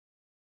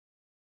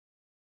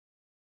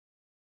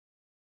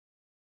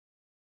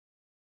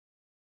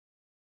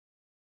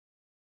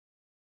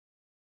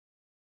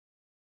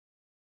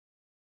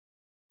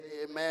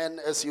Amen.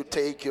 As you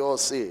take your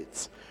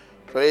seats.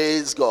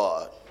 Praise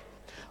God.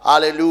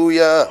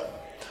 Hallelujah.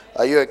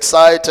 Are you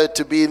excited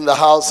to be in the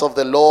house of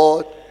the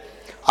Lord?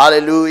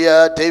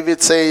 Hallelujah.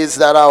 David says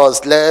that I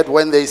was led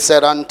when they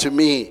said unto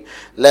me,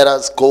 let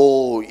us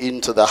go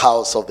into the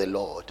house of the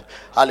Lord.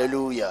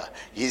 Hallelujah.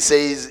 He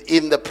says,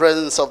 in the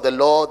presence of the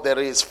Lord there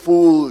is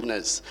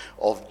fullness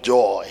of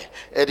joy.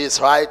 At his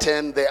right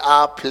hand there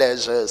are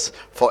pleasures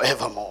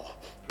forevermore.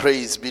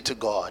 Praise be to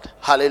God.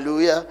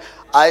 Hallelujah.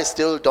 I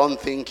still don't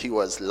think he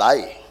was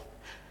lying.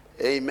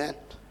 Amen.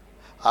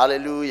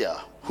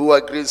 Hallelujah. Who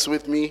agrees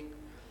with me?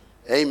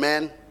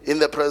 Amen. In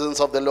the presence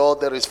of the Lord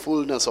there is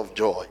fullness of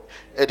joy.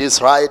 At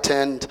his right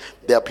hand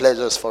there are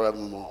pleasures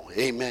forevermore.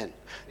 Amen.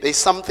 There's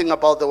something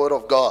about the word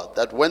of God,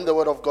 that when the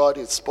word of God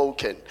is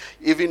spoken,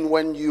 even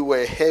when you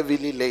were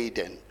heavily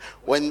laden,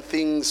 when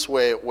things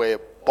were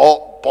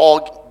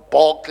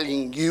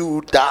boggling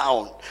you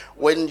down,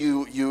 when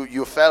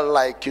you felt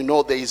like,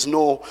 there is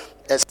no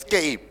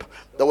escape,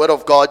 the word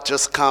of God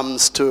just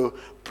comes to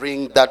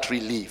bring that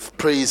relief.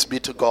 Praise be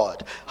to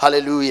God.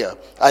 Hallelujah.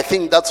 I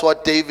think that's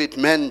what David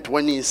meant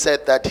when he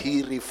said that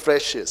he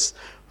refreshes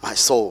my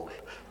soul.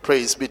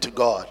 Praise be to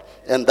God.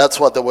 And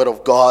that's what the word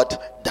of God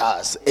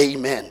does.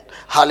 Amen.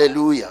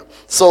 Hallelujah.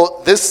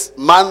 So this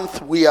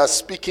month we are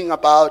speaking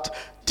about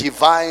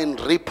divine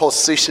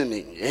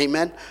repositioning.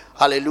 Amen.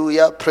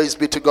 Hallelujah. Praise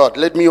be to God.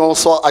 Let me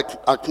also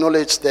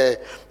acknowledge the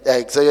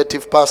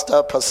executive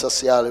pastor, Pastor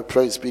Siale.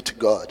 Praise be to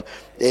God.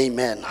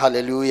 Amen.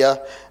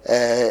 Hallelujah.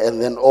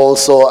 And then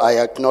also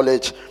I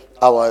acknowledge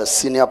our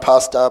senior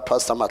pastor,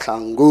 Pastor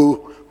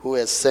Matlangu, who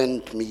has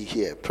sent me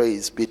here.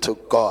 Praise be to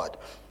God.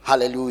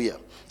 Hallelujah.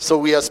 So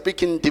we are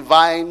speaking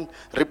divine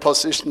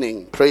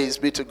repositioning. Praise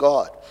be to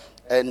God.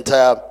 And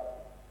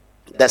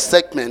the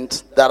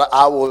segment that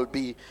I will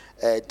be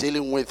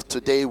dealing with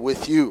today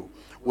with you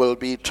will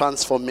be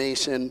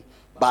transformation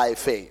by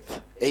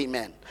faith.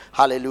 Amen.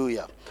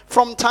 Hallelujah.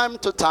 From time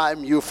to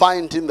time, you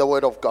find in the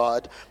Word of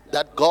God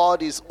that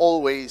God is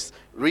always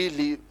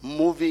really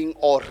moving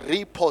or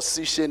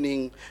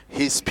repositioning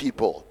his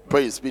people.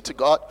 Praise be to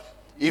God.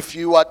 If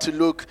you are to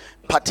look,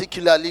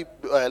 particularly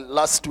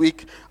last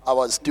week, I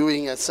was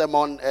doing a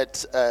sermon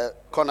at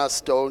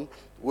Cornerstone.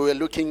 We were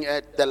looking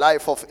at the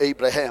life of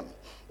Abraham.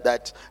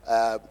 That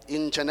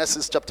in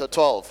Genesis chapter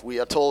 12, we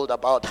are told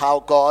about how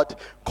God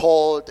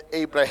called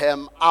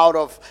Abraham out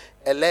of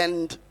a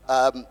land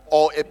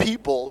or a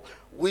people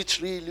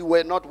which really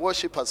were not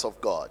worshippers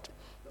of God.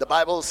 The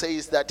Bible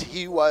says that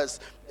he was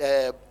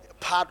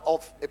part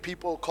of a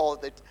people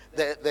called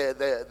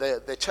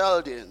the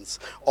Chaldeans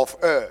of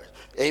Ur.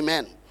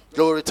 Amen.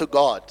 Glory to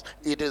God.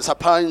 It is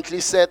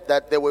apparently said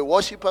that they were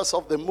worshippers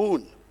of the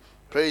moon.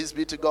 Praise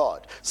be to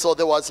God. So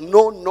there was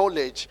no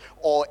knowledge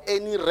or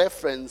any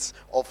reference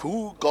of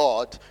who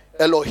God,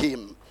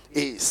 Elohim,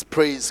 is.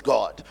 Praise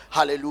God.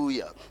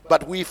 Hallelujah.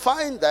 But we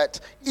find that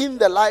in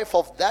the life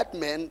of that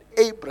man,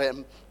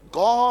 Abraham,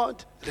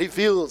 God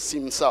reveals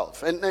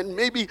himself. And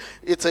maybe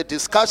it's a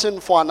discussion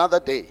for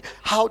another day.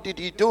 How did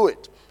he do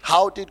it?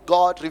 How did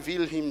God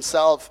reveal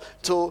himself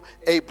to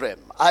Abraham?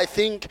 I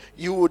think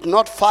you would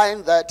not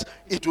find that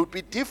it would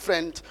be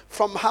different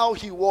from how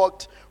he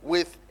walked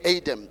with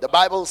Adam. The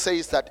Bible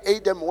says that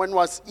Adam, when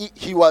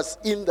he was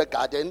in the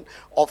Garden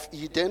of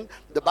Eden,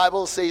 the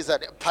Bible says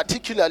that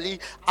particularly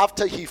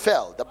after he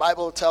fell, the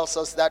Bible tells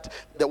us that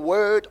the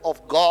word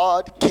of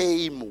God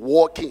came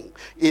walking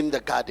in the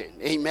garden.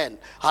 Amen.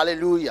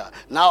 Hallelujah.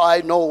 Now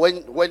I know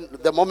when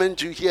the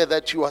moment you hear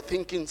that, you are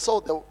thinking, so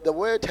the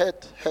word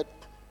had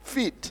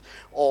feet,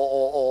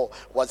 or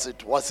was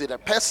it a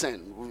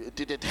person?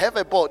 Did it have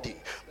a body?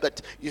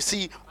 But you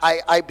see,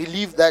 I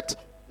believe that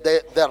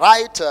the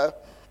writer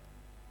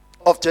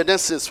of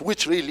Genesis,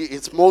 which really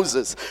is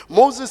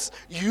Moses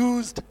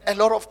used a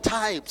lot of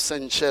types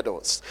and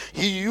shadows.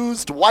 He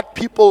used what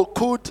people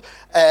could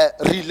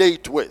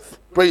relate with.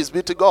 Praise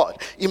be to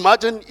God.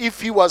 Imagine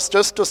if he was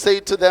just to say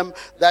to them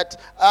that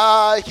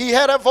he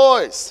had a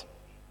voice.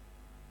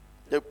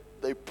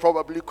 They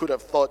probably could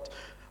have thought,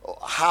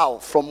 how,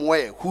 from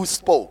where, who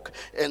spoke,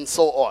 and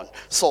so on.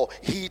 So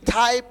he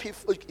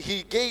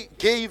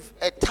gave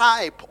a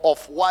type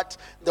of what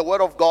the word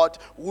of God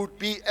would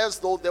be, as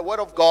though the word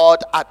of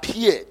God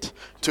appeared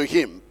to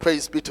him.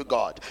 Praise be to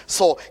God.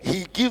 So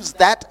he gives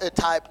that a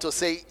type to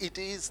say it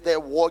is the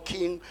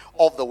working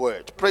of the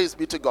word. Praise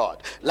be to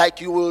God. Like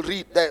you will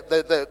read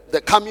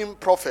the coming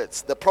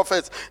prophets, the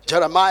prophets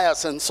Jeremiah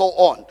and so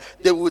on.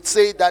 They would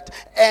say that,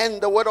 and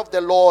the word of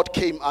the Lord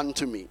came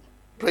unto me.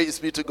 Praise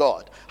be to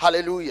God.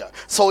 Hallelujah.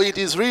 So it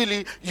is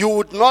really, you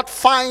would not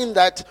find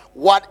that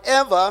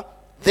whatever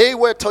they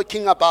were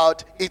talking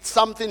about, it's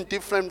something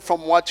different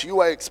from what you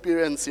are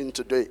experiencing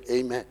today.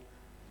 Amen.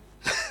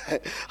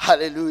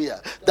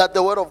 Hallelujah. That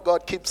the word of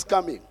God keeps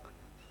coming.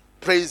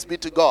 Praise be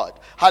to God.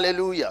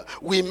 Hallelujah.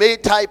 We may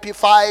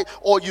typify,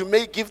 or you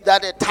may give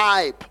that a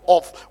type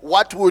of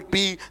what would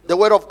be the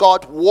word of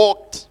God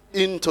walked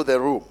into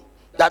the room.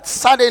 That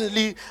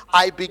suddenly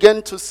I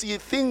began to see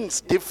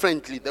things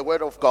differently. The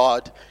word of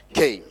God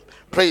came.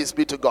 Praise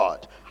be to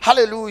God.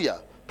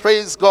 Hallelujah.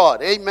 Praise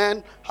God.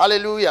 Amen.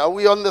 Hallelujah. Are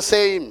we on the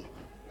same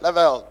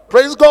level?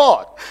 Praise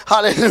God.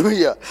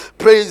 Hallelujah.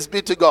 Praise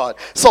be to God.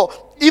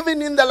 So,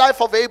 even in the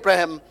life of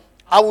Abraham,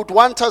 I would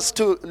want us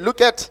to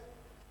look at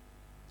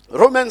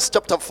Romans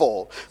chapter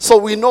 4. So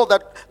we know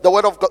that the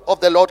word of God, of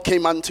the Lord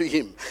came unto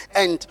him.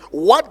 And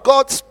what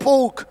God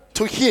spoke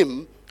to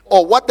him,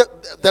 or what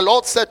the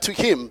Lord said to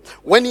him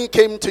when he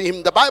came to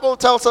him, the Bible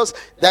tells us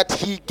that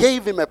he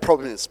gave him a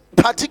promise.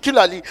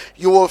 Particularly,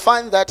 you will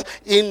find that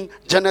in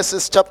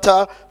Genesis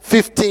chapter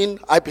 15,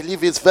 I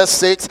believe it's verse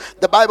 6,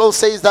 the Bible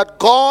says that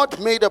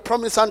God made a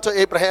promise unto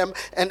Abraham,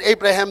 and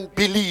Abraham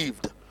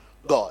believed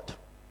God.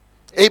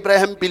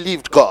 Abraham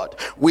believed God.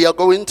 We are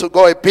going to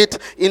go a bit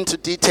into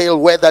detail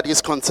where that is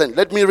concerned.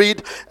 Let me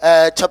read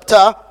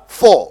chapter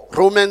 4,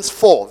 Romans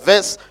 4,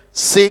 verse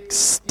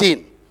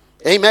 16.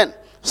 Amen.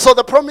 So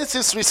the promise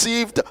is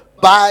received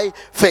by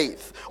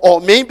faith. Or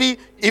maybe,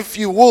 if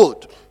you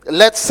would,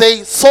 let's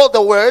say, so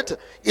the word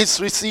is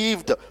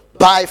received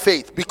by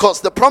faith. Because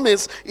the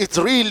promise is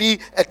really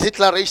a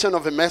declaration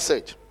of a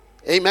message.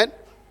 Amen.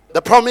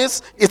 The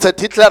promise is a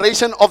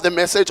declaration of the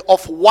message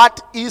of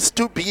what is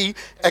to be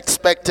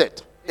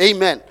expected.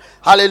 Amen.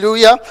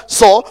 Hallelujah.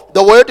 So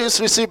the word is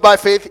received by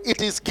faith.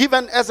 It is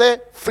given as a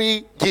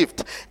free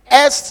gift.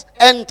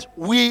 And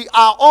we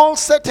are all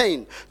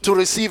certain to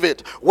receive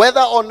it,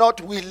 whether or not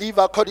we live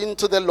according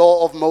to the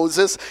law of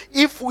Moses,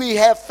 if we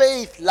have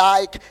faith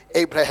like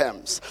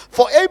Abraham's.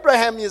 For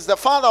Abraham is the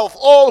father of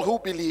all who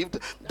believed.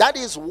 That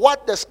is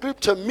what the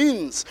scripture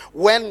means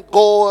when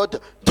God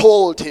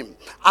told him,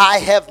 I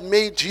have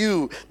made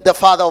you the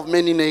father of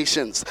many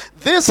nations.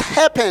 This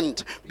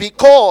happened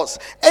because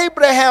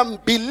Abraham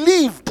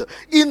believed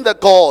in the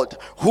God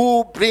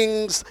who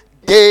brings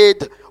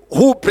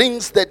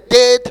the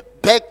dead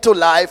back to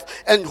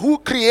life, and who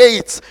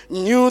creates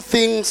new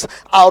things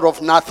out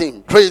of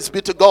nothing. Praise be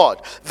to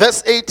God.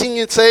 Verse 18,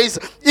 it says,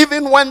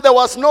 even when there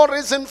was no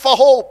reason for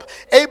hope,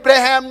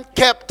 Abraham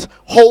kept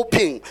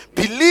hoping,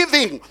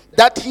 believing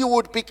that he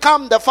would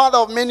become the father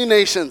of many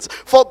nations.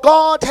 For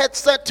God had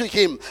said to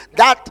him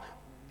that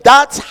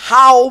that's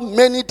how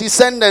many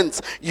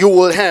descendants you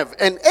will have.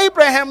 And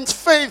Abraham's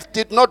faith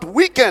did not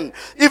weaken,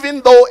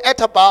 even though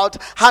at about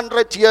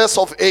 100 years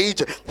of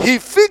age, he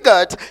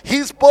figured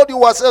his body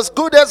was as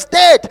good as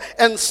dead,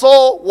 and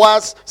so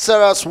was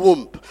Sarah's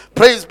womb.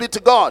 Praise be to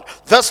God.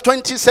 Verse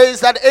 20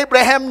 says that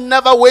Abraham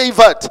never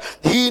wavered.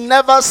 He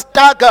never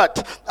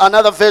staggered.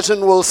 Another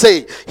version will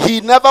say,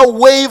 he never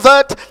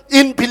wavered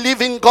in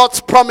believing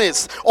God's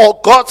promise or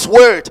God's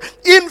word.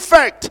 In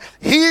fact,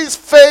 his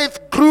faith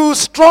grew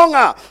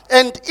stronger,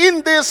 and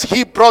in this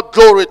he brought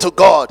glory to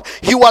God.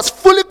 He was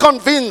fully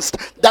convinced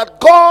that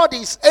God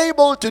is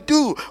able to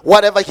do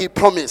whatever he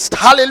promised.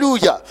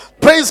 Hallelujah.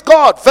 Praise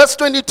God. Verse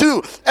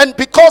 22. And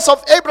because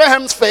of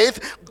Abraham's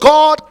faith,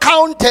 God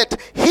counted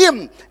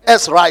him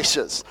as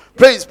righteous.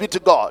 Praise be to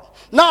God.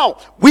 Now,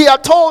 we are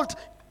told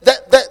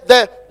that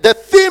the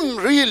theme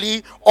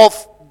really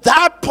of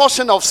that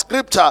portion of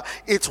scripture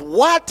is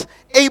what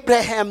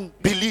Abraham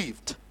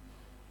believed.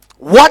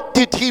 What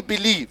did he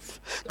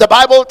believe? The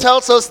Bible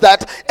tells us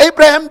that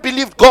Abraham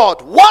believed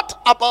God. What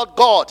about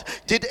God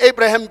did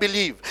Abraham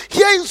believe?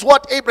 Here is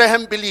what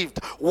Abraham believed.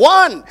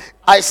 One,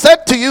 I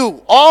said to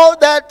you, all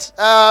that,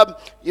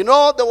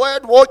 the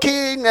word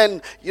walking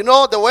and,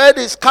 the word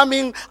is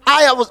coming.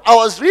 I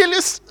was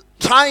really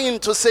trying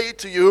to say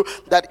to you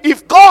that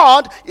if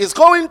God is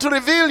going to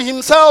reveal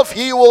himself,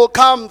 he will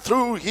come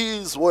through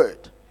his word.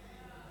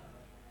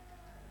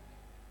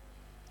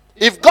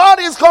 If God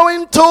is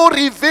going to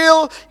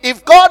reveal,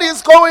 if God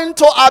is going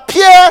to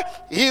appear,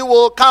 he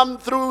will come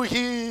through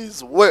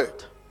his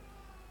word.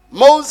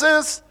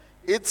 Moses,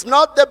 it's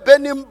not the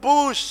burning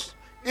bush.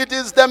 It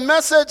is the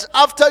message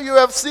after you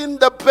have seen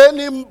the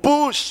burning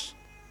bush.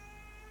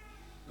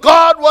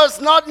 God was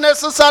not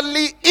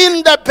necessarily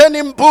in the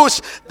burning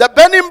bush. The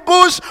burning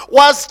bush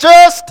was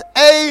just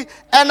an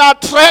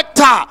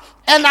attractor,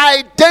 an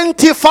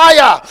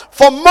identifier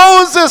for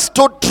Moses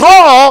to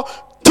draw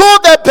to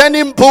the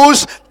burning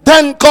bush.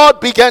 Then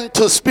God began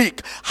to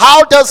speak.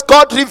 How does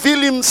God reveal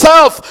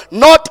himself?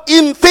 Not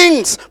in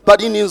things,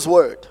 but in his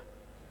word.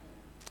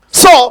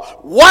 So,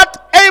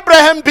 what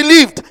Abraham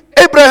believed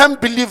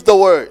the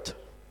word.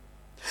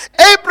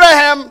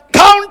 Abraham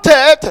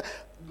counted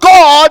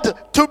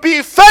God to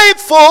be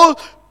faithful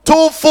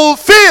to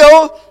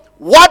fulfill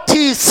what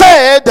he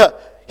said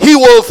he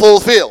will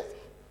fulfill.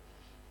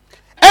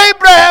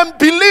 Abraham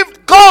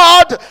believed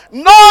God,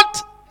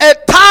 not a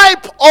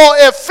type or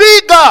a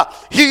figure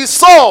he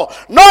saw,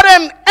 not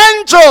an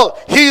angel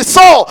he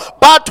saw,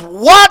 but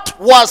what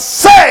was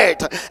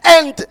said.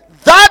 And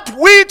that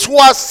which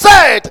was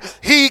said,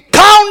 he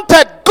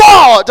counted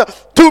God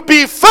to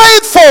be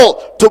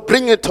faithful to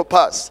bring it to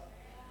pass.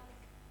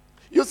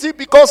 You see,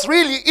 because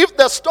really, if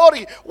the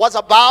story was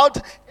about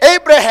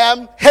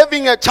Abraham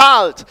having a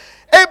child,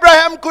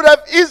 Abraham could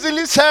have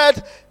easily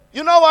said,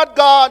 you know what,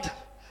 God,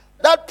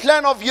 that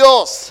plan of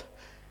yours,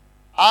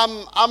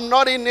 I'm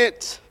not in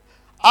it.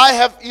 I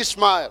have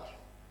Ishmael.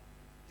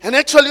 And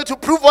actually, to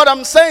prove what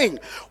I'm saying,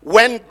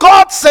 when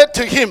God said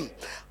to him,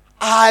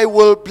 I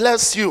will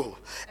bless you,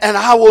 and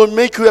I will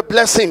make you a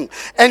blessing.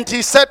 And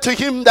he said to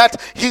him,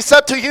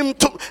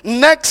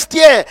 next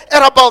year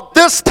at about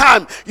this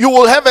time you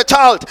will have a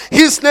child.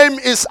 His name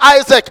is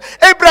Isaac.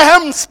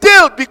 Abraham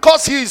still,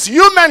 because he is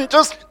human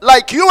just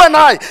like you and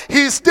I,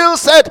 he still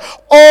said,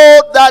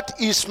 oh, that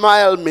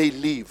Ishmael may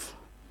live.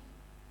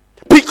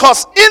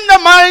 Because in the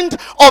mind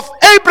of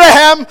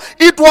Abraham,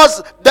 it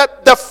was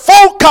the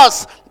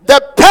focus, the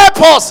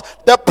purpose,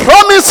 the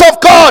promise of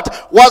God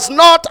was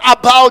not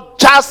about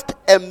just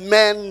a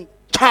man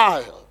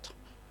child.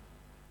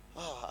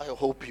 I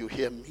hope you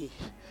hear me.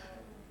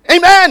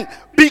 Amen.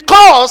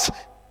 Because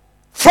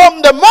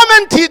from the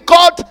moment he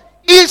got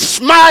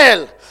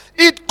Ishmael,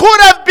 it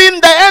could have been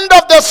the end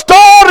of the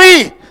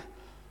story.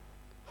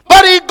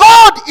 But he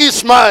got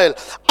Ishmael.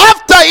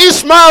 After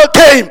Ishmael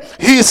came,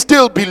 he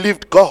still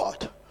believed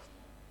God.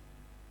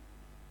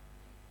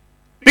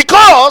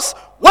 Because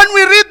when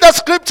we read the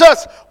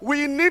scriptures,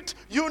 you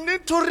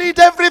need to read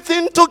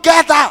everything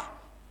together.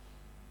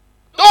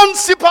 Don't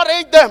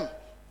separate them.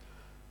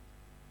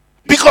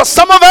 Because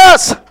some of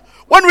us,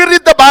 when we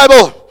read the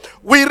Bible,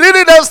 we read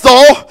it as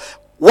though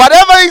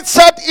whatever it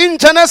said in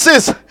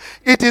Genesis,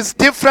 it is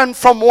different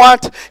from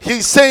what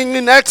he's saying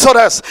in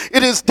Exodus.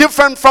 It is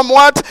different from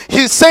what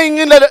he's saying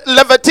in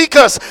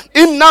Leviticus,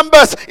 in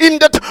Numbers,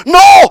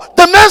 No,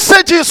 the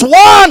message is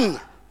one.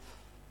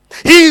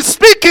 He is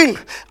speaking.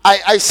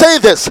 I say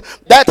this,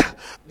 that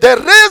the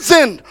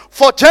reason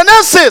for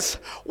Genesis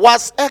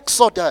was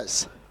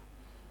Exodus.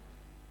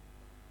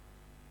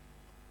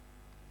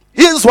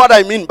 Here's what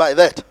I mean by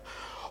that.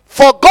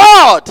 For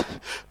God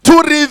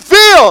to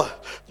reveal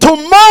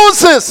to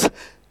Moses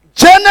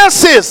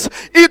Genesis,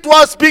 it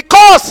was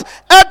because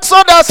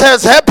Exodus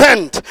has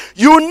happened.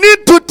 You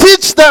need to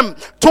teach them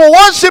to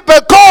worship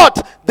a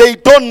God they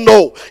don't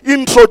know.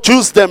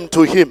 Introduce them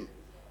to him.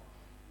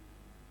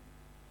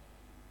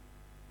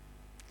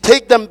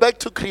 Take them back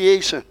to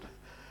creation.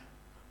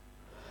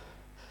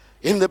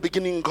 In the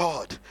beginning,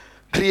 God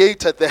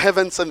created the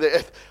heavens and the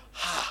earth.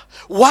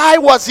 Why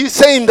was he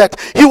saying that?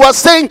 He was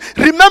saying,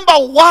 remember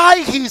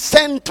why he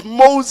sent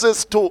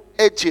Moses to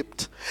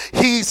Egypt.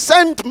 He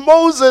sent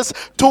Moses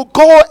to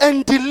go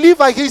and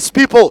deliver his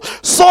people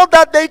so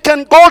that they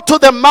can go to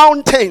the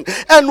mountain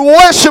and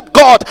worship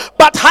God.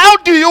 But how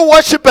do you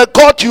worship a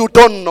God you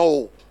don't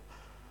know?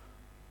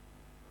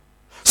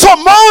 So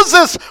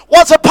Moses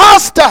was a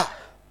pastor.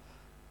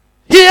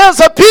 He has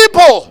a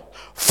people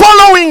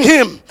following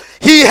him.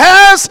 He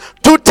has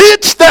to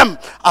teach them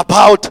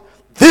about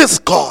this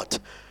God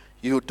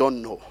you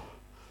don't know.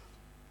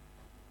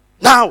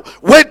 Now,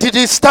 where did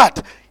he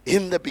start?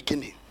 In the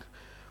beginning,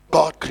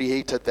 God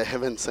created the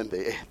heavens and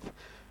the earth.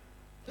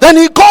 Then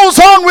he goes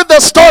on with the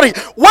story.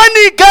 When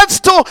he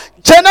gets to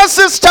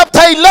Genesis chapter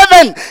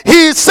 11,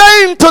 he is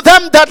saying to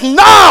them that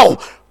now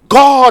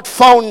God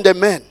found a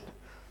man.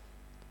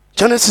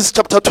 Genesis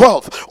chapter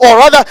 12, or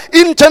rather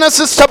in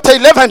Genesis chapter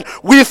 11,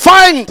 we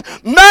find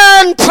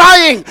man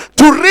trying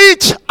to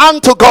reach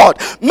unto God.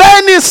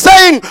 Man is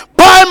saying,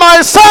 by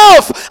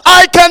myself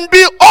I can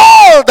be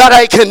all that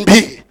I can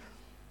be.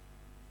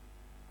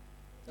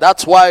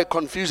 That's why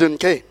confusion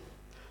came.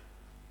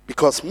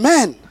 Because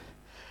man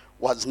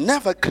was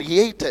never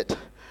created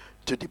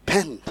to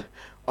depend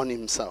on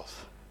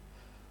himself.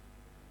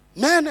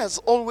 Man has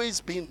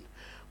always been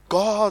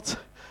God's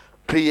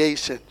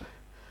creation.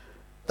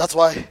 That's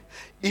why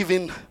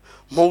even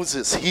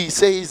Moses, he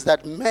says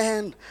that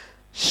man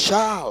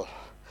shall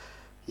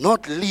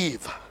not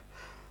live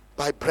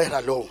by bread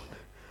alone.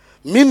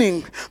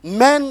 Meaning,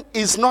 man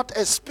is not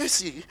a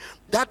species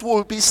that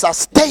will be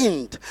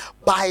sustained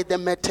by the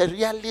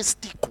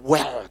materialistic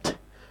world.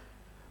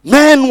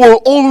 Man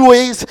will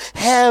always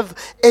have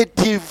a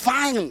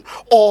divine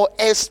or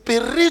a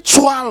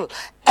spiritual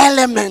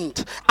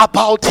element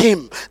about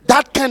him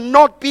that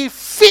cannot be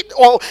fit,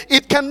 or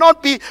it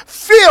cannot be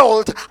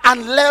filled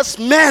unless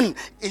man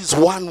is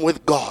one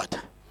with God.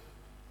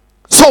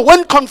 So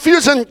when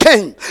confusion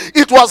came,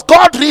 it was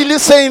God really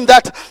saying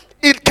that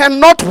it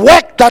cannot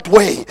work that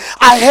way.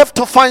 I have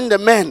to find a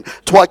man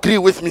to agree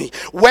with me.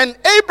 When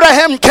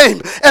Abraham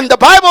came, and the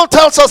Bible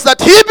tells us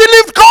that he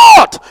believed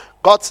God,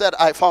 God said,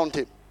 I found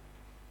him.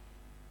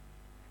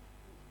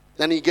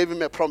 Then he gave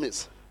him a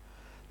promise.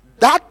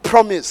 That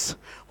promise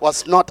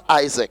was not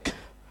Isaac.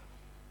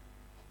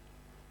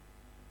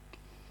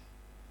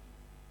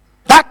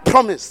 That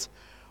promise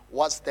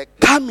was the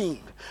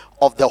coming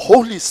of the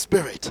Holy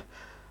Spirit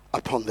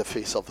upon the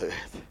face of the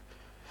earth.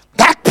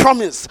 That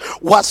promise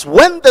was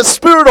when the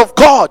Spirit of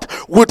God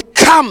would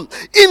come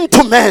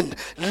into man,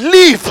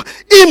 live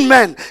in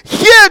man.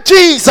 Hear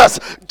Jesus.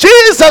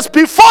 Jesus,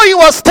 before he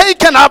was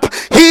taken up,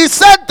 he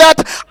said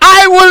that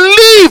I will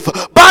leave,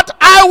 but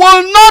I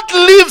will not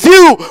leave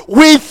you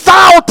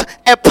without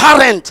a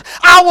parent.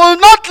 I will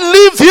not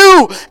leave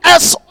you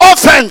as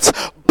orphans,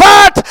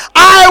 but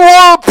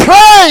I will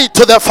pray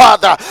to the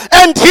Father,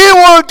 and he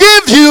will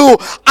give you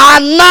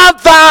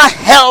another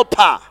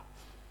helper.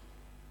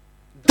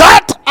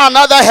 That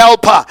another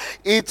helper,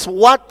 it's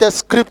what the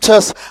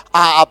scriptures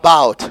are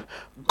about.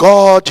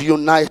 God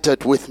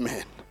united with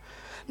men.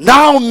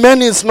 Now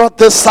man is not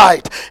this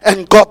side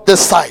and God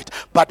this side,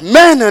 but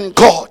man and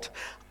God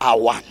are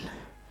one.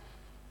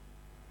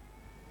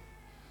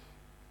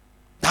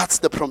 That's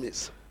the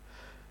promise,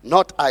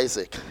 not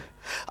Isaac.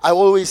 I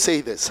always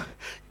say this.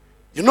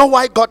 You know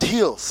why God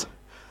heals?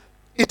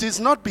 It is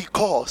not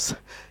because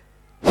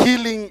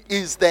healing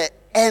is the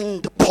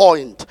end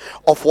point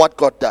of what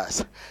God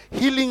does.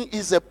 Healing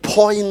is a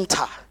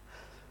pointer.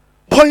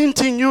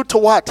 Pointing you to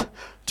what?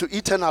 To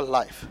eternal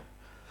life.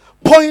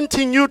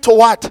 Pointing you to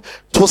what?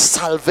 To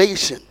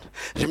salvation.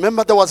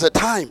 Remember, there was a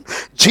time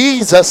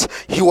Jesus,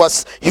 he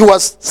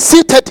was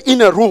seated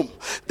in a room.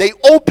 They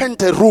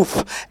opened a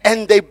roof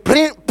and they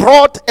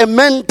brought a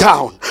man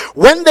down.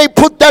 When they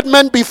put that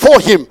man before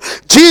him,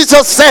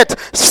 Jesus said,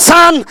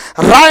 "Son,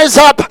 rise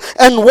up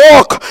and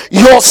walk.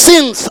 Your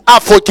sins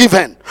are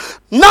forgiven."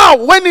 Now,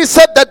 when he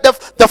said that,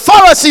 the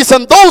Pharisees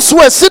and those who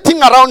were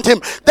sitting around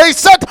him, they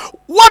said,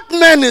 "What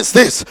man is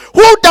this?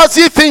 Who does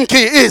he think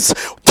he is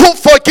to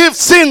forgive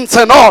sins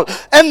and all?"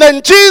 And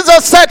then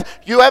Jesus said,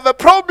 "You have a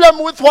problem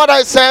with what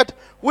I said.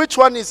 Which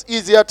one is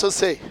easier to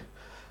say?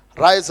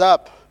 Rise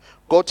up,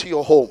 go to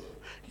your home.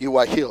 You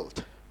are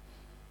healed."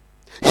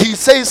 He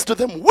says to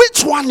them,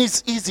 which one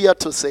is easier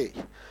to say?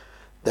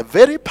 The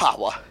very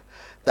power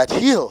that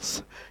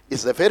heals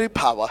is the very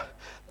power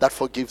that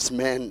forgives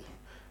men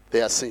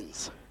their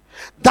sins.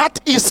 That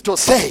is to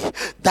say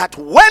that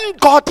when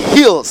God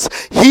heals,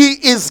 he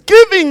is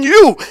giving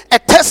you a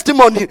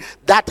testimony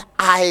that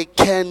I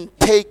can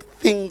take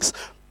things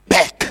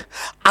back.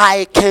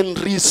 I can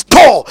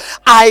restore.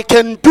 I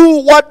can do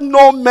what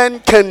no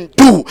man can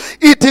do.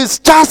 It is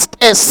just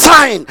a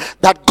sign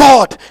that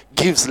God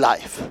gives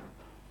life.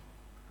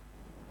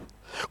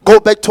 Go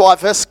back to our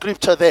verse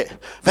scripture there.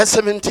 Verse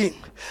 17.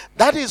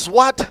 That is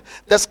what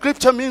the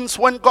scripture means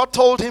when God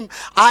told him,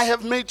 "I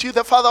have made you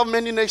the father of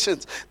many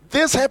nations."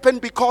 This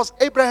happened because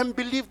Abraham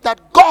believed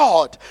that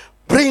God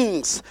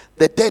brings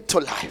the dead to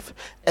life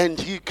and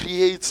he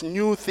creates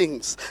new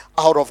things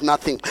out of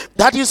nothing.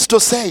 That is to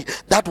say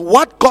that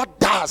what God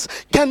does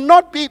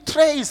cannot be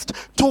traced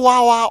to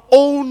our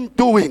own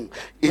doing.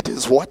 It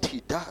is what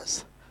he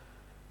does.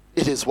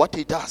 It is what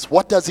he does.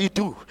 What does he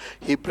do?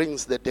 He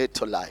brings the dead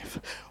to life.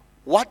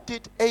 What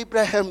did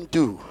Abraham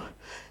do?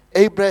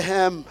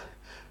 Abraham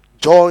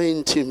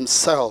joined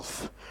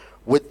himself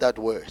with that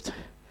word,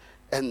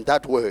 and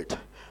that word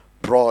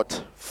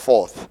brought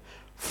forth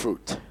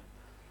fruit.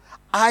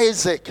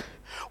 Isaac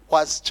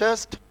was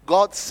just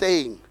God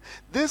saying,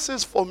 "This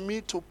is for me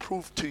to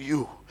prove to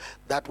you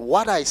that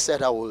what I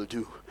said I will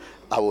do,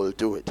 I will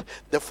do it."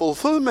 The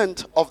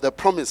fulfillment of the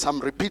promise,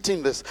 I'm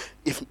repeating this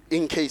if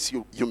in case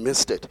you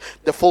missed it.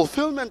 The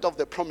fulfillment of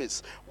the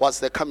promise was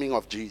the coming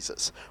of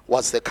Jesus,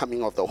 was the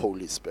coming of the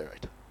Holy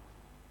Spirit.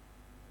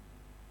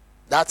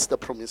 That's the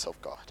promise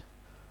of God.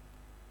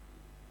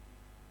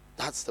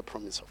 That's the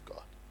promise of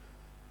God.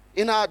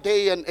 In our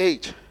day and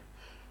age,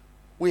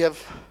 we have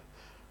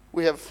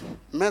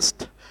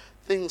messed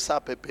things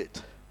up a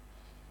bit.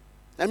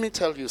 Let me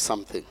tell you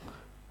something.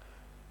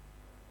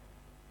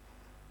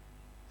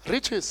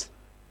 Riches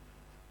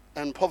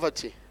and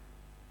poverty,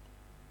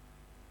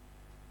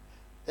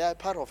 they are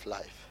part of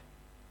life.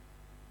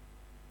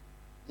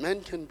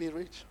 Men can be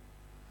rich,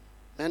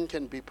 men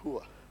can be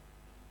poor.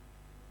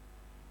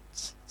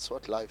 It's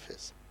what life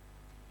is.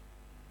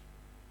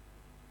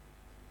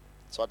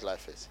 It's what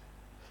life is.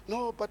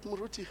 No, but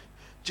Muruti,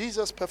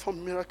 Jesus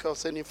performed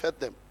miracles and he fed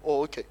them.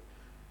 Oh, okay.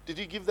 Did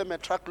he give them a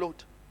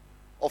truckload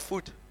of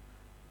food?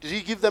 Did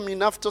he give them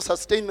enough to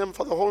sustain them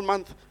for the whole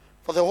month,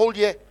 for the whole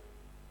year?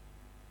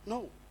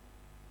 No.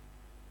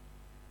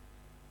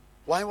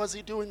 Why was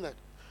he doing that?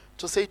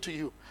 To say to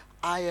you,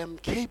 I am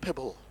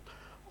capable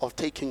of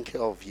taking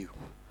care of you.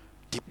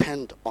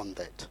 Depend on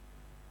that.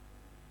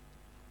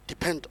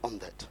 Depend on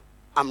that.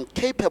 I'm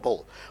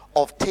capable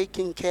of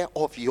taking care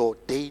of your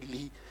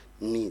daily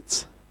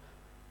needs.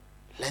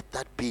 Let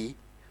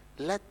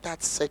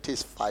that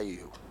satisfy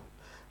you.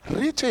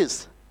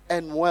 Riches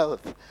and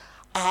wealth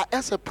are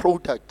as a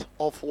product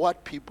of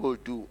what people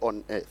do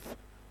on earth.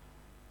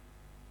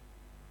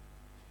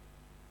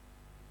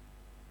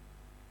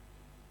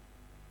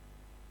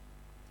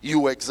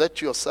 You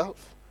exert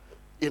yourself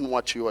in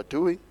what you are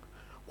doing.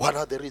 What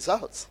are the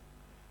results?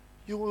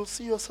 You will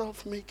see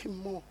yourself making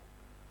more.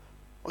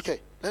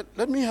 Okay,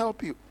 let me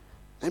help you.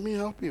 Let me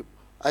help you.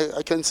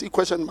 I can see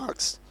question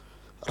marks.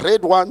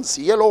 Red ones,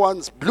 yellow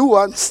ones, blue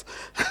ones.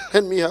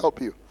 Let me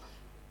help you.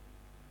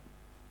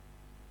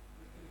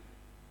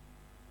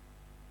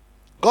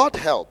 God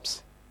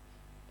helps.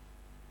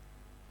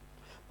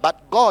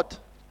 But God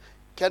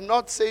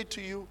cannot say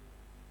to you,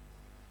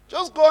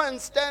 just go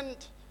and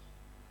stand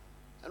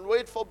and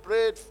wait for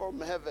bread from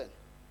heaven.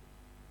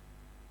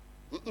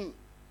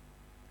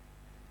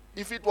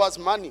 If it was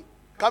money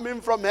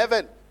coming from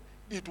heaven,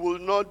 it will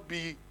not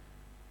be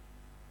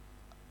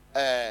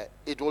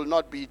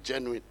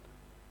genuine.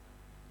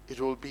 It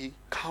will be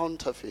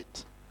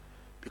counterfeit.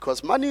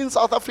 Because money in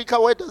South Africa,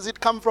 where does it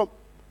come from?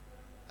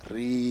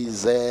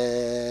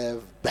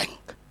 Reserve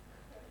Bank.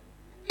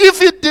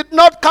 If it did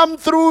not come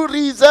through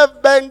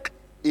Reserve Bank,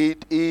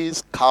 it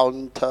is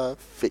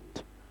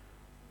counterfeit.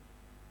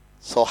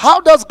 So how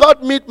does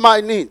God meet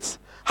my needs?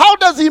 How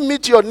does he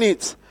meet your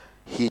needs?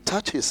 He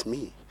touches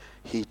me.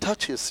 He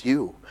touches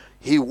you.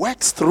 He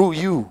works through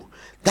you.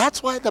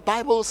 That's why the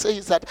Bible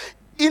says that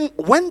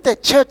when the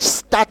church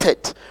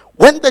started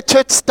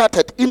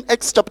in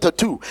Acts chapter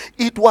 2,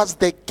 it was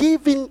the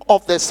giving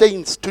of the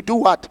saints to do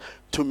what?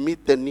 To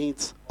meet the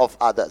needs of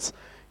others.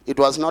 It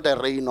was not a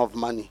rain of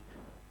money.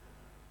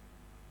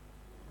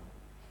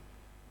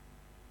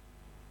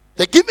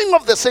 The giving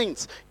of the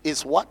saints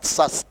is what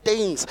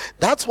sustains.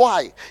 That's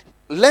why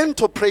learn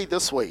to pray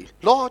this way.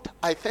 Lord,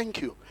 I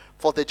thank you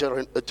for the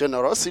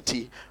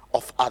generosity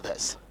of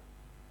others.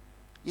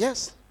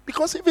 Yes,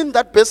 because even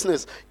that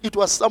business, it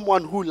was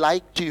someone who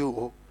liked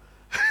you.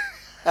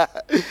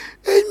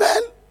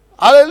 Amen.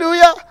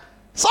 Hallelujah.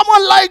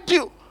 Someone liked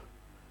you.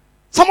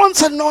 Someone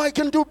said, no, I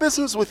can do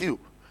business with you.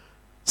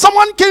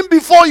 Someone came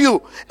before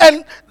you,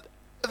 and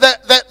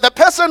the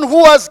person who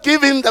was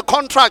giving the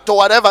contract or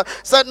whatever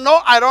said,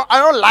 no, I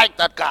don't like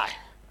that guy.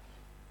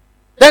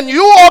 Then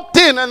you walked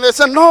in and they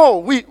said, no,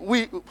 we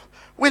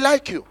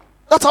like you.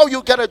 That's how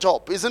you get a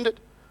job, isn't it?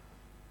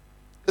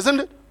 Isn't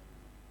it?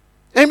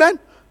 Amen.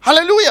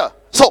 Hallelujah.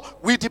 So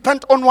we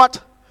depend on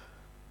what?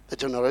 The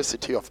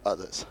generosity of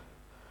others.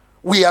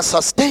 We are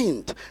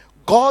sustained.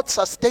 God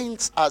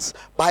sustains us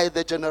by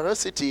the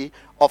generosity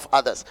of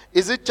others.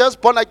 Is it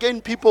just born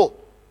again people?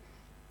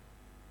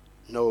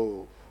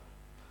 No.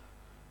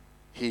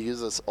 He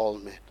uses all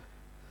men.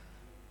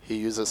 He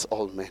uses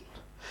all men.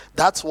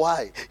 That's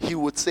why he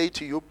would say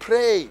to you,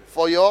 pray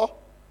for your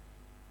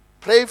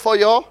pray for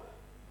your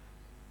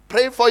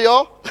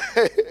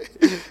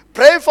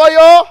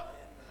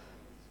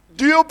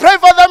do you pray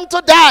for them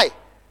to die?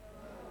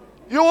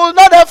 You will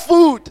not have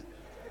food.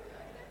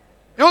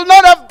 You will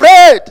not have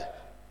bread.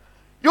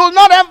 You will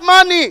not have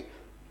money.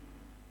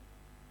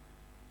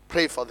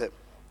 Pray for them.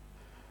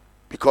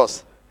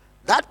 Because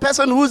that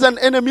person who's an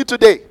enemy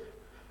today,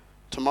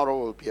 tomorrow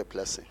will be a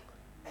blessing.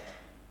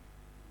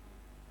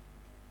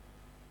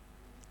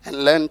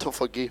 And learn to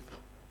forgive.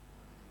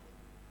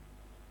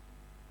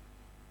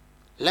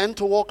 Learn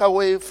to walk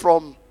away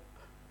from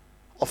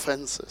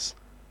offenses.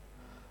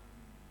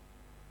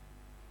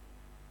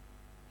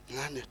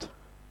 Learn it.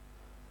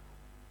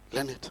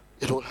 Learn it.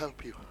 It will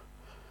help you.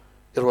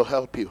 It will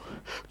help you.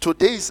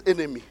 Today's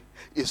enemy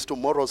is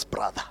tomorrow's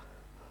brother.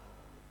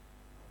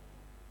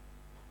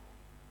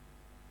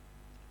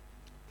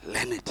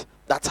 Learn it.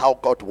 That's how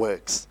God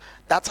works.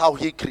 That's how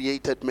he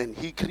created men.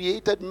 He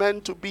created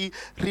men to be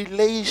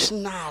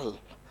relational.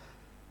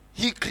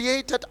 He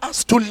created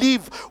us to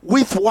live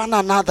with one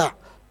another.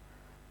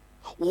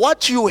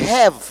 What you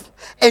have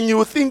and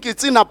you think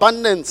it's in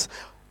abundance,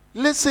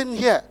 listen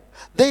here.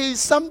 There is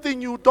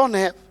something you don't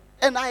have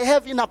and I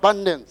have in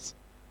abundance.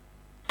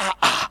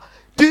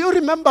 Do you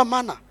remember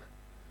manna?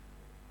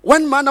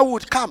 When manna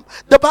would come,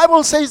 the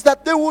Bible says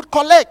that they would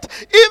collect.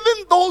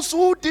 Even those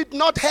who did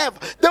not have,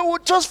 they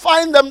would just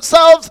find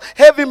themselves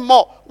having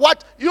more.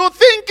 What? You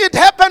think it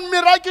happened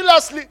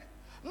miraculously?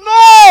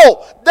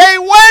 No! They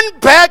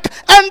went back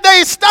and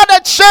they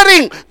started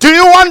sharing. Do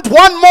you want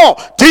one more?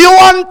 Do you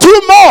want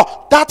two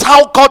more? That's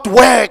how God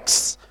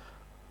works.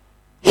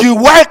 He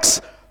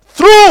works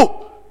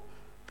through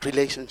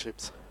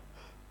relationships.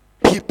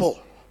 People.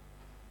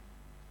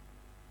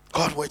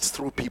 God works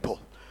through people.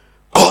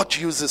 God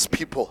uses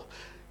people.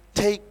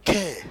 Take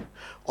care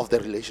of the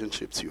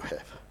relationships you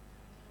have.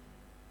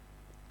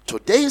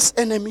 Today's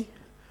enemy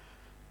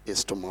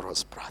is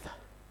tomorrow's brother.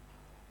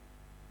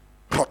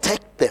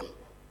 Protect them.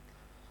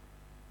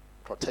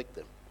 Protect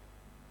them.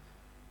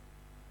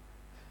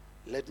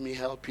 Let me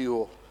help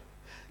you.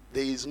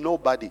 There is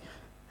nobody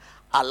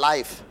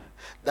alive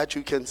that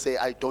you can say,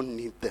 I don't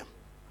need them.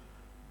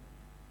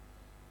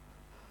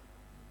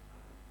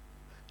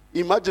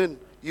 Imagine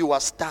you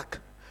are stuck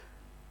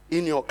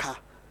in your car,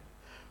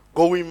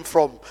 going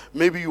from,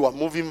 maybe you are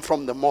moving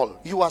from the mall.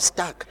 You are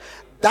stuck.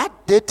 That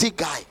dirty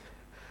guy,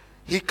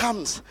 he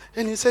comes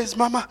and he says,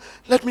 Mama,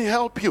 let me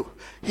help you.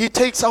 He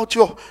takes out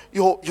your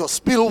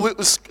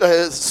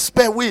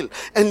spare wheel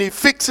and he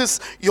fixes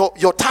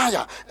your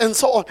tire and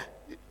so on.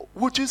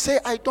 Would you say,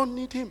 I don't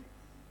need him?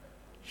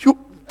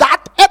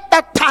 At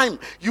that time,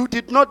 you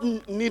did not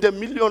need R1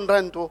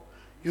 million.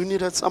 You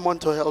needed someone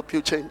to help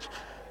you change.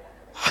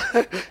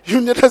 You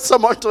needed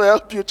someone to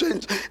help you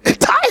change a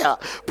tire.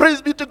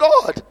 Praise be to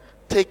God.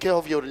 Take care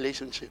of your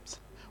relationships.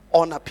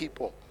 Honor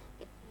people.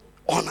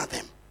 Honor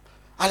them.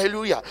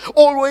 Hallelujah.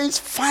 Always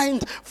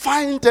find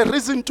a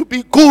reason to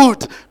be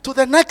good to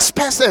the next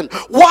person.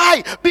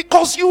 Why?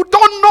 Because you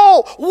don't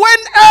know when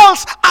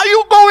else are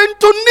you going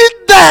to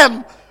need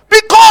them.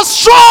 Because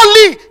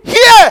surely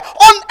here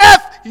on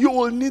earth you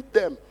will need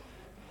them.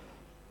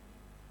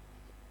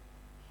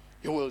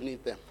 You will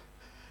need them.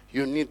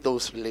 You need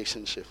those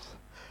relationships.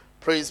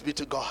 Praise be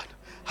to God.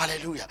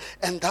 Hallelujah.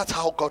 And that's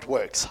how God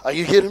works. Are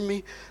you hearing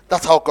me?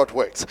 That's how God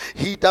works.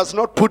 He does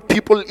not put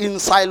people in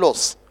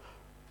silos.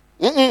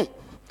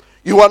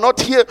 You are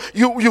not here.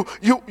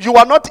 You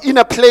are not in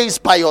a place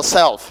by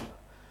yourself.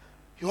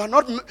 You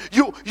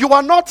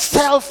are not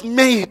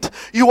self-made.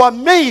 You are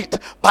made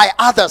by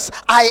others.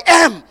 I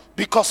am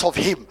because of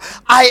him.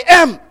 I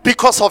am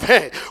because of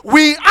her.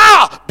 We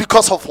are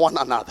because of one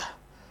another.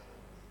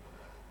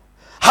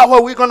 How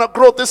are we going to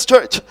grow this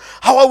church?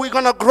 How are we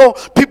going to grow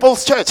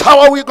People's Church?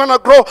 How are we going to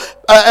grow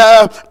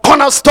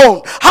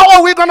Cornerstone? How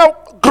are we going to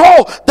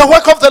grow the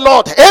work of the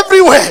Lord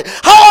everywhere?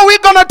 How are we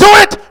going to do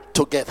it?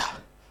 Together.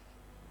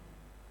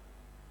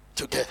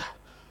 Together.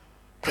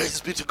 Praise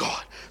be to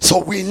God.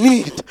 So we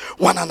need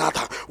one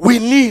another. We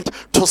need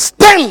to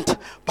stand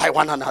by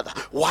one another.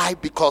 Why?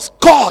 Because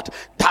God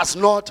does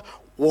not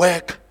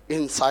work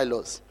in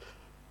silos.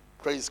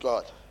 Praise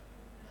God.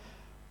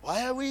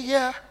 Why are we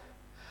here?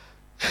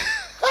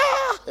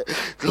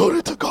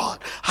 Glory to God.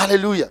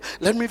 Hallelujah.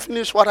 Let me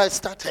finish what I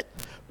started.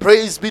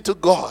 Praise be to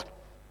God.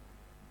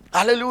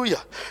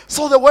 Hallelujah.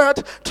 So the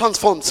word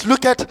transforms.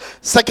 Look at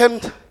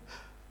Second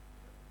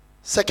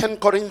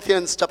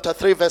Corinthians chapter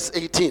 3 verse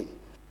 18.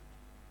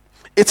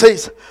 It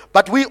says,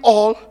 but we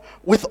all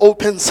with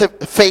open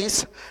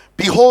face,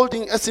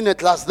 beholding as in a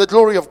glass the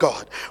glory of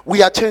God,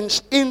 we are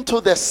changed into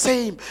the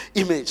same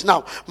image.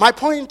 Now, my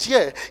point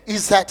here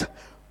is that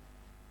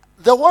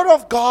the word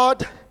of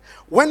God,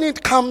 when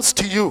it comes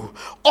to you,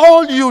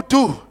 all you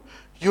do,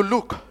 you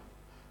look.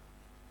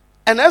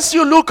 And as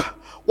you look,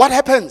 what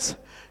happens?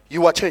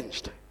 You are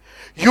changed.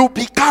 You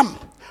become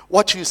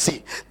what you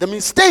see. The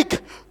mistake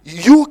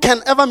you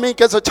can ever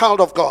make as a child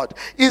of God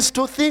is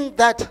to think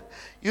that,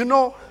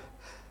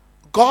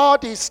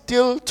 God is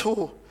still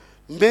to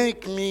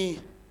make me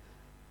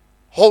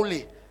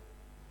holy.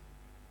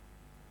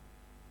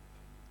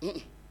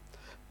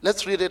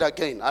 Let's read it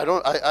again.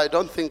 I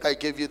don't think I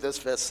gave you this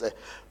verse,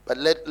 but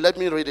let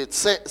me read it.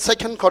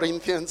 2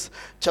 Corinthians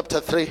chapter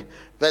 3,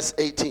 verse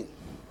 18.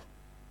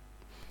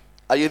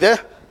 Are you there?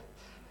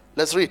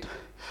 Let's read.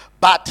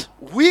 But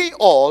we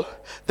all,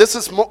 this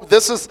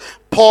is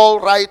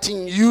Paul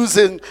writing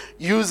using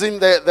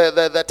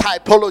the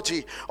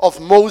typology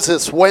of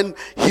Moses when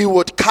he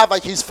would cover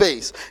his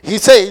face. He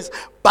says,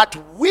 but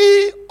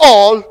we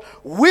all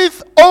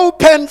with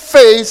open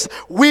face,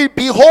 we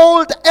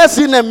behold as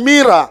in a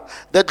mirror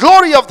the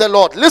glory of the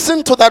Lord.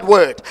 Listen to that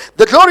word.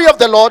 The glory of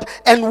the Lord,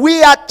 and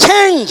we are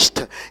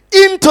changed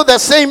into the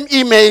same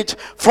image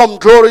from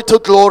glory to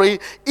glory,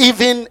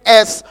 even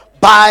as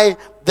by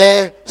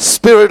the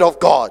Spirit of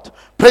God.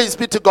 Praise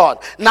be to God.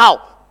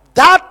 Now,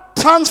 that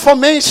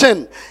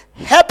transformation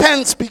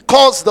happens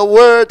because the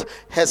word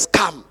has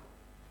come.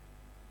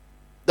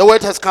 The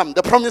word has come.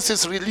 The promise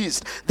is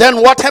released.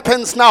 Then what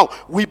happens now?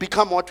 We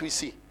become what we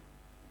see.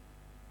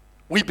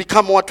 We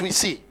become what we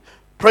see.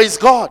 Praise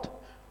God.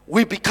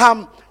 We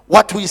become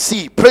what we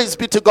see. Praise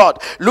be to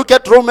God. Look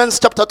at Romans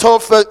chapter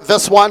 12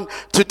 verse 1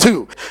 to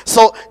 2.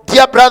 So,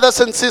 dear brothers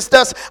and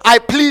sisters, I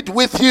plead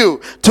with you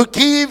to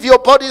give your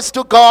bodies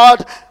to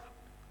God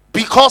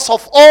because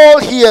of all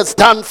he has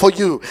done for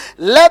you.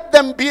 Let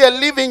them be a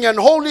living and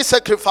holy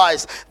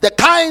sacrifice, the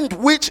kind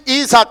which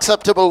is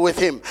acceptable with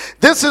him.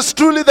 This is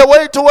truly the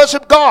way to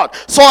worship God.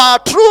 So our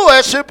true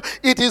worship,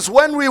 it is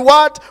when we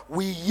what?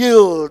 We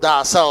yield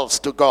ourselves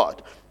to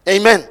God.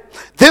 Amen.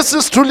 This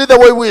is truly the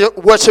way we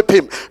worship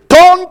him.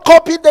 Don't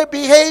copy the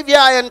behavior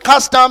and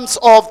customs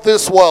of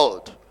this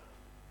world.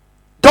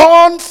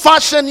 Don't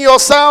fashion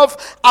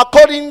yourself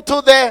according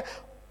to the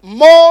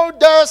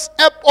modus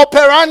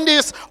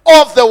operandis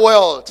of the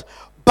world,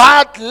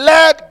 but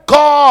let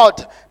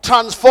God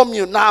transform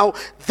you. Now,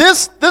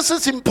 this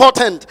is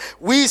important.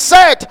 We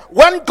said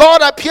when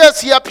God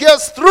appears, he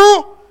appears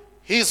through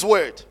his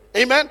word.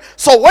 Amen.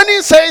 So when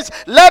he says,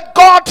 let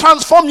God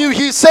transform you,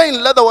 he's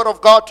saying, let the word of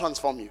God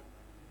transform you.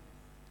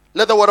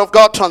 Let the word of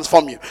God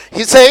transform you.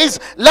 He says,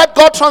 let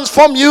God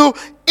transform you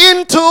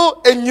into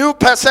a new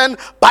person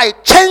by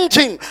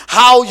changing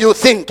how you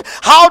think.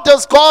 How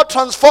does God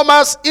transform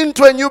us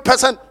into a new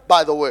person?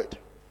 By the word.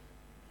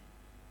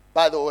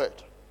 By the word.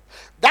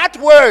 That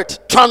word,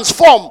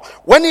 transform,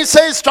 when he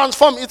says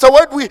transform, it's a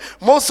word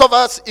most of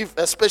us,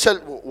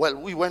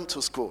 we went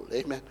to school.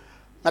 Amen.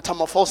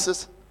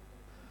 Metamorphosis.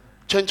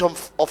 Change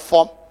of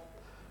form.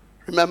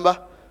 Remember?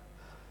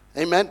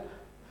 Amen.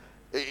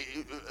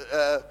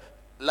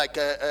 Like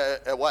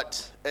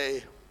what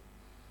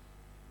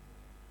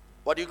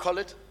do you call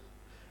it?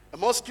 A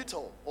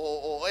mosquito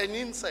or an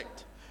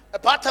insect, a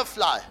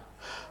butterfly.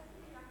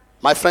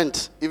 My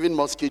friend, even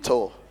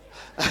mosquito.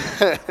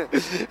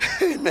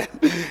 Amen.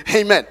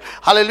 Amen.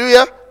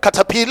 Hallelujah.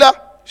 Caterpillar.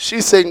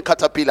 She's saying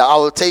caterpillar. I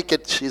will take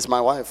it. She's my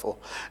wife.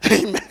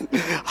 Amen.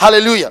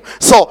 Hallelujah.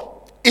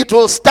 So it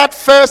will start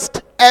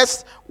first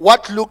as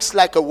what looks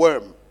like a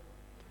worm.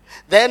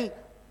 Then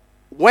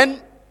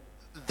when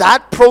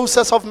that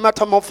process of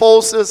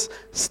metamorphosis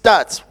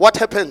starts, what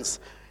happens?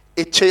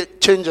 It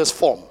changes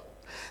form.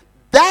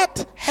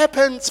 That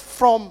happens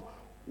from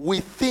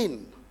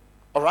within.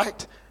 All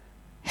right?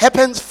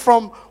 Happens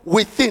from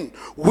within.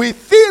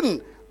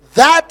 Within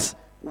that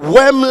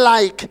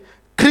worm-like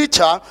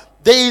creature,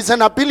 there is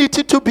an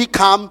ability to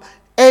become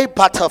a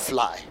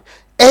butterfly,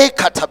 a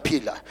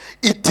caterpillar.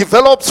 It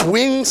develops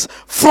wings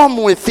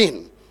from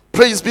within.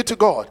 Praise be to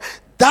God.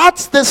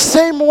 that's the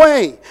same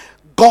way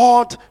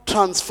God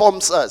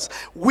transforms us.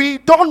 We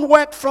don't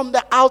work from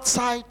the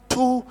outside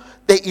to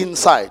the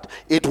inside.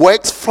 It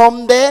works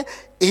from the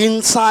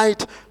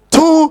inside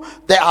to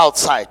the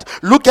outside.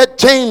 Look at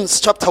James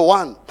chapter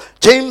 1.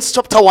 James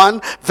chapter 1,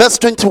 verse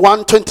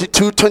 21,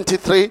 22,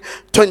 23,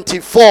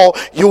 24.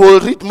 You will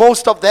read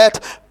most of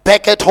that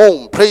back at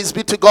home. Praise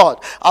be to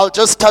God. I'll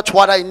just touch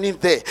what I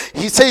need there.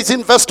 He says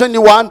in verse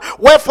 21,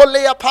 wherefore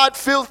lay apart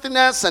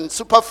filthiness and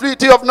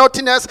superfluity of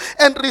naughtiness,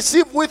 and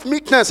receive with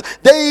meekness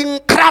the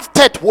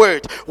engrafted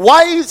word.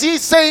 Why is he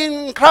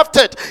saying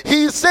engrafted?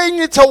 He is saying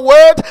it's a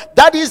word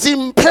that is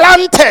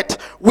implanted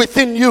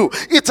within you.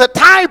 It's a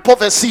type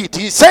of a seed.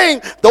 He's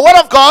saying the word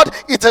of God,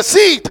 it's a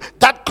seed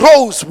that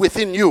grows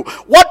within you.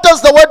 What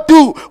does the word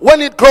do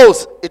when it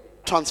grows?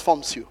 It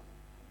transforms you.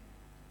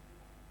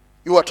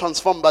 You are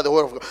transformed by the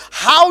word of God.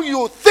 How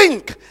you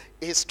think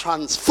is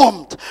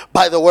transformed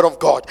by the word of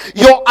God.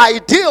 Your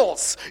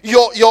ideals,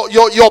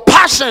 your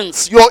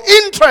passions, your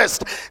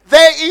interest.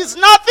 There is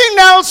nothing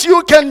else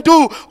you can do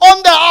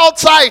on the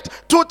outside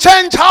to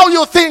change how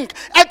you think,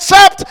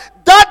 except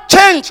that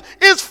change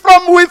is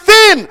from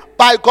within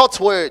by God's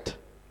word.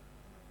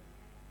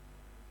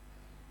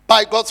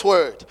 By God's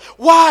word.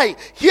 Why?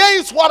 Here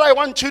is what I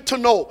want you to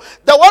know.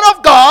 The word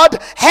of God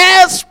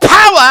has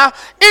power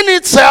in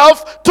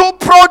itself to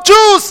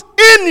produce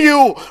in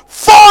you,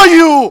 for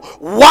you,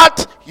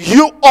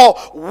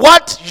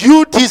 what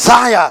you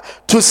desire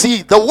to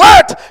see. The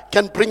word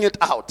can bring it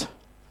out.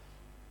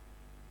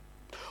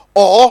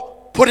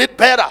 Or put it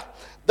better,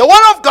 the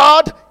word of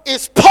God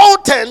is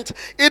potent.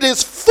 It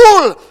is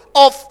full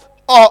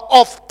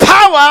of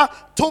power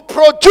to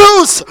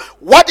produce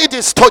what it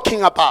is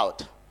talking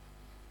about.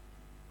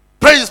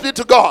 Praise be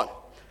to God.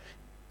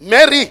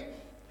 Mary,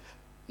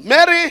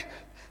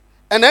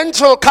 an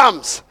angel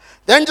comes.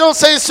 The angel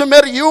says to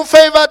Mary, you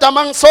favored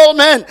amongst all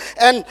men.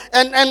 And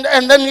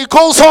then he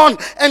goes on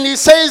and he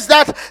says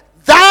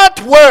that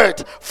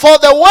word, for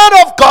the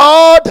word of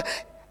God,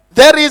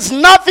 there is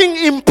nothing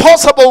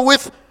impossible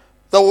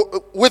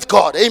with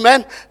God.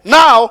 Amen.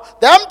 Now,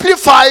 the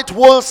Amplified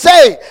will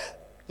say,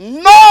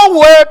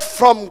 no word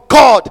from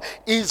God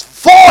is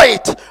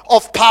void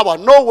of power.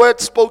 No word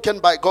spoken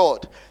by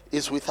God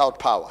is without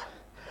power.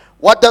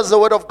 What does the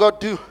word of God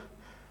do?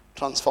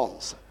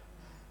 Transforms.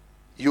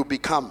 You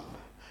become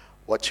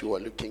what you are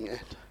looking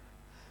at.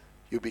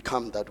 You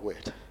become that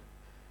word.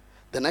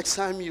 The next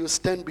time you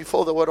stand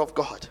before the word of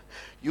God,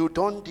 you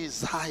don't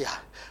desire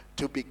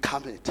to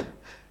become it.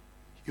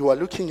 You are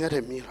looking at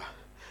a mirror.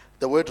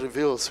 The word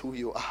reveals who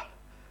you are.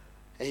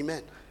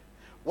 Amen.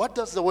 What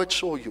does the word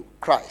show you?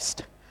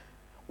 Christ.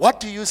 What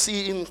do you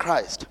see in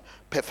Christ?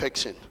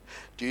 Perfection.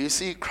 Do you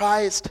see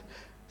Christ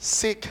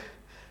sick?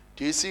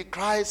 Do you see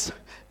Christ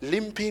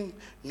limping?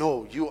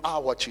 No, you are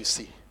what you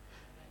see.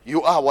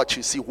 You are what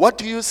you see. What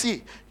do you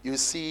see? You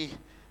see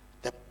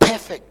the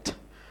perfect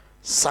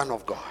Son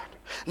of God.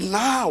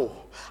 Now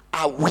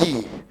are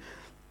we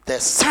the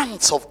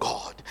sons of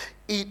God.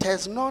 It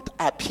has not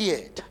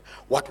appeared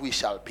what we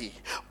shall be,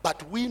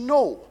 but we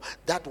know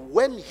that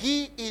when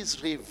he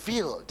is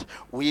revealed,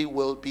 we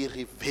will be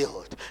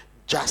revealed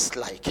just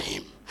like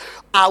him.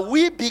 Are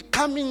we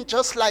becoming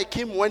just like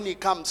him when he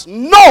comes?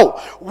 No,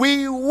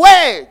 we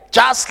were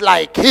just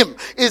like him.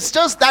 It's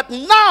just that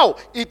now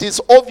it is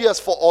obvious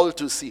for all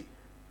to see.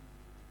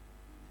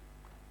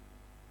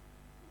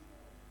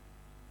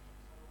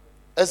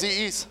 As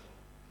he is,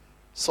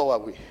 so are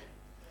we.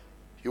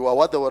 You are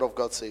what the word of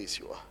God says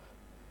you are.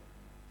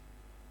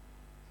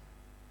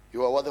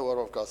 You are what the word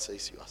of God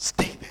says you are.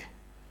 Stay there.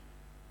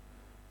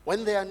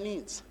 When there are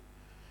needs,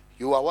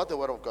 you are what the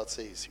word of God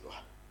says you are.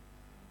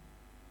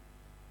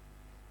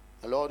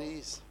 The Lord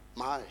is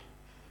my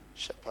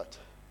shepherd.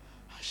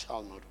 I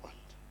shall not want.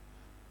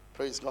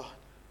 Praise God.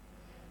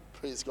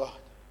 Praise God.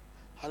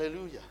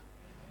 Hallelujah.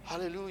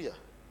 Hallelujah.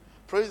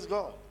 Praise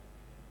God.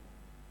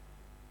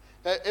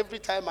 Every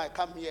time I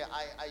come here,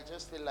 I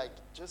just feel like,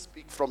 just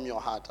speak from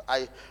your heart.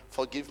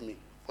 Forgive me.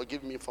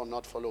 Forgive me for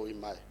not following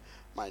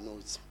my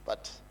notes.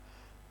 But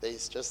there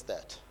is just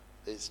that.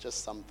 There is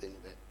just something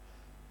there.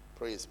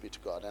 Praise be to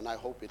God. And I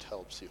hope it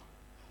helps you.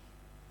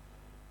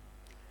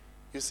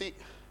 You see,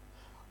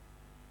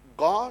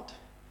 God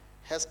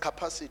has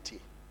capacity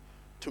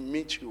to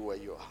meet you where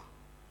you are.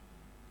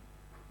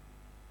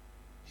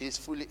 He is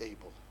fully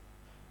able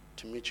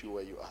to meet you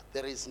where you are.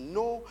 There is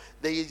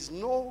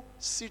no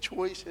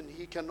situation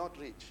he cannot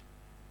reach.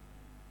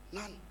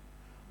 None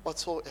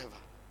whatsoever.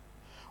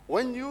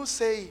 When you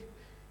say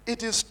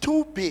it is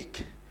too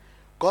big,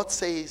 God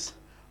says,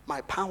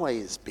 my power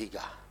is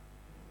bigger.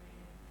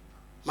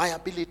 My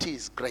ability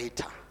is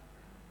greater.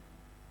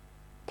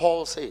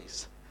 Paul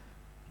says,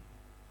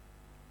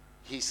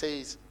 he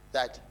says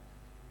that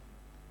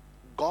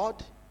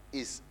God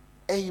is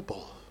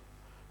able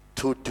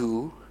to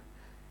do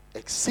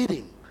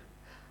exceeding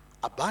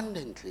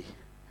abundantly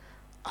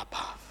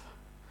above.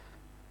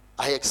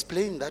 I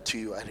explained that to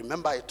you. I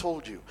remember I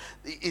told you.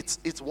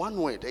 It's one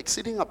word.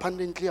 Exceeding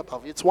abundantly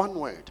above. It's one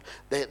word.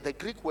 The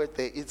Greek word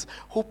there is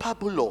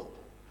hupabulo.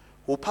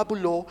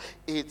 Hupabulo,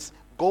 it's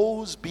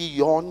goes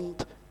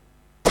beyond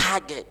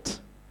target.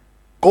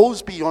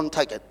 Goes beyond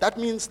target. That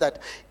means that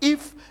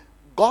if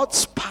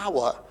God's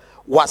power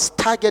was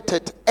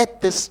targeted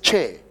at this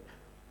chair,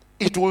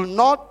 it will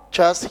not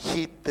just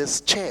hit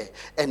this chair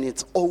and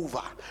it's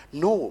over.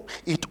 No,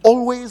 it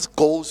always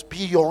goes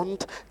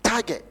beyond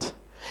target.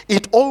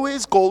 It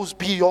always goes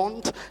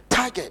beyond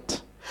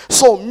target.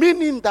 So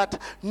meaning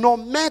that no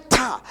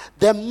matter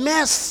the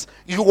mess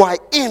you are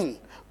in,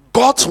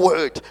 God's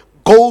word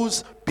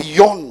goes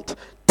beyond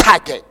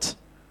target.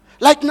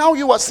 Like now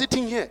you are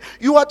sitting here.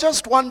 You are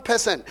just one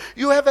person.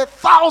 You have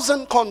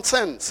 1,000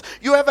 concerns.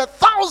 You have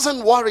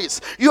 1,000 worries.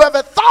 You have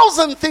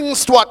 1,000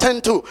 things to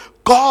attend to.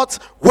 God's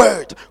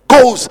word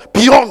goes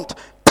beyond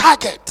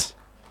target.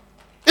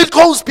 It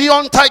goes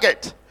beyond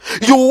target.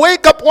 You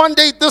wake up one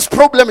day, this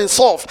problem is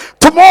solved.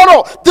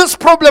 Tomorrow, this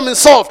problem is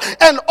solved.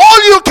 And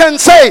all you can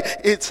say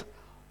is,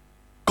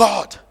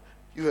 God,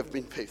 you have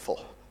been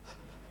faithful.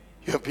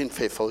 You have been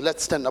faithful.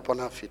 Let's stand up on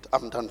our feet.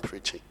 I'm done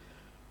preaching.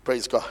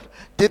 Praise God.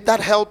 Did that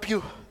help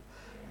you?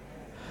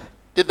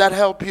 Did that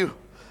help you?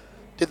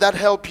 Did that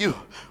help you?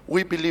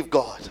 We believe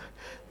God.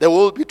 There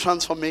will be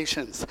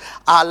transformations.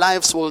 Our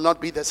lives will not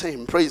be the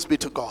same. Praise be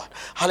to God.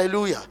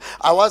 Hallelujah.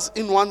 I was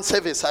in one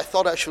service. I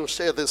thought I should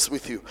share this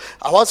with you.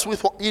 I was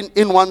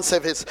in one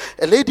service.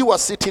 A lady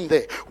was sitting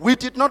there. We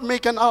did not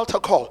make an altar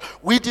call.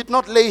 We did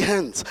not lay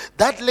hands.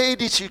 That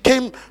lady, she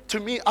came to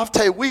me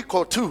after a week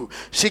or two.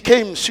 She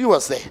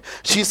was there.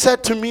 She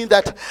said to me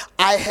that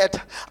I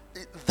had...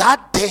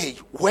 That day,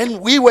 when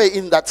we were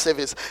in that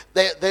service,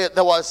 there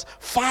was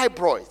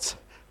fibroids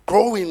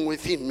growing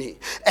within me.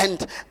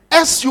 And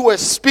as you were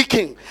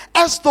speaking,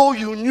 as though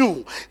you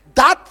knew,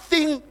 that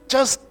thing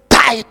just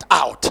died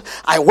out.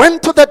 I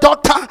went to the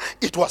doctor,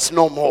 it was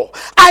no more.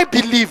 I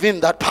believe in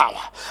that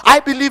power. I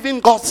believe in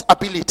God's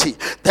ability.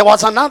 There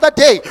was another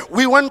day,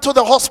 we went to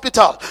the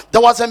hospital. There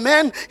was a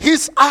man,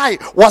 his eye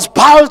was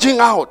bulging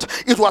out.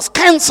 It was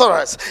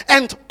cancerous.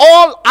 And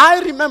all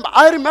I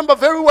remember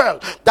very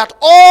well, that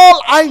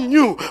all I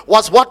knew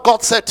was what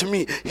God said to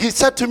me. He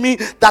said to me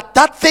that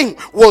that thing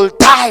will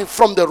die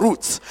from the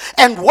roots.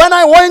 And when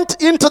I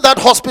went into that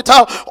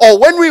hospital, or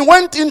when we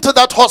went into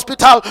that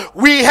hospital,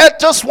 we had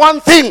just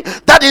one thing,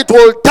 that it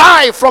will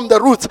die from the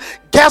roots.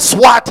 Guess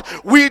what?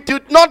 We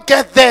did not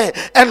get there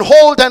and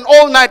hold an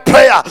all-night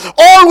prayer.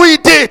 All we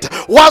did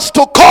was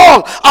to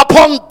call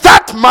upon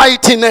that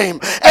mighty name.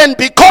 And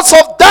because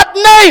of that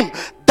name,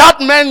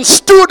 that man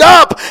stood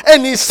up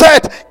and he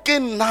said,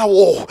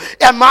 Kinawo,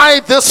 am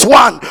I this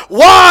one?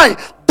 Why?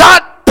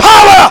 That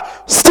power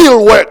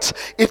still works.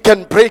 It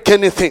can break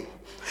anything.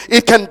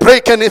 It can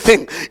break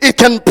anything. It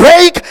can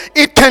break,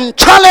 it can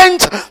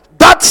challenge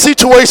that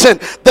situation.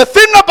 The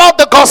thing about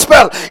the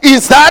gospel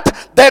is that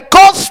the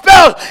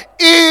gospel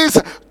is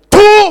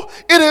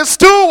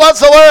what's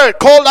the word?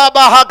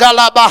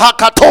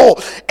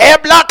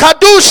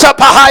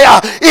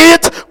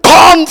 It's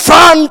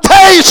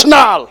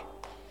confrontational.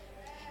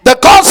 The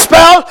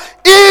gospel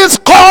is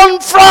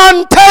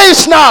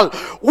confrontational.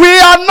 We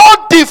are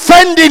not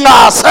defending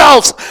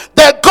ourselves.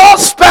 The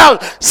gospel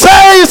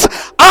says,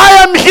 I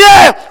am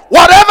here.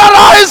 Whatever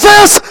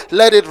rises,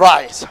 let it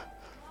rise.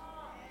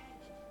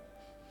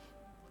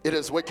 It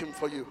is working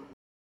for you.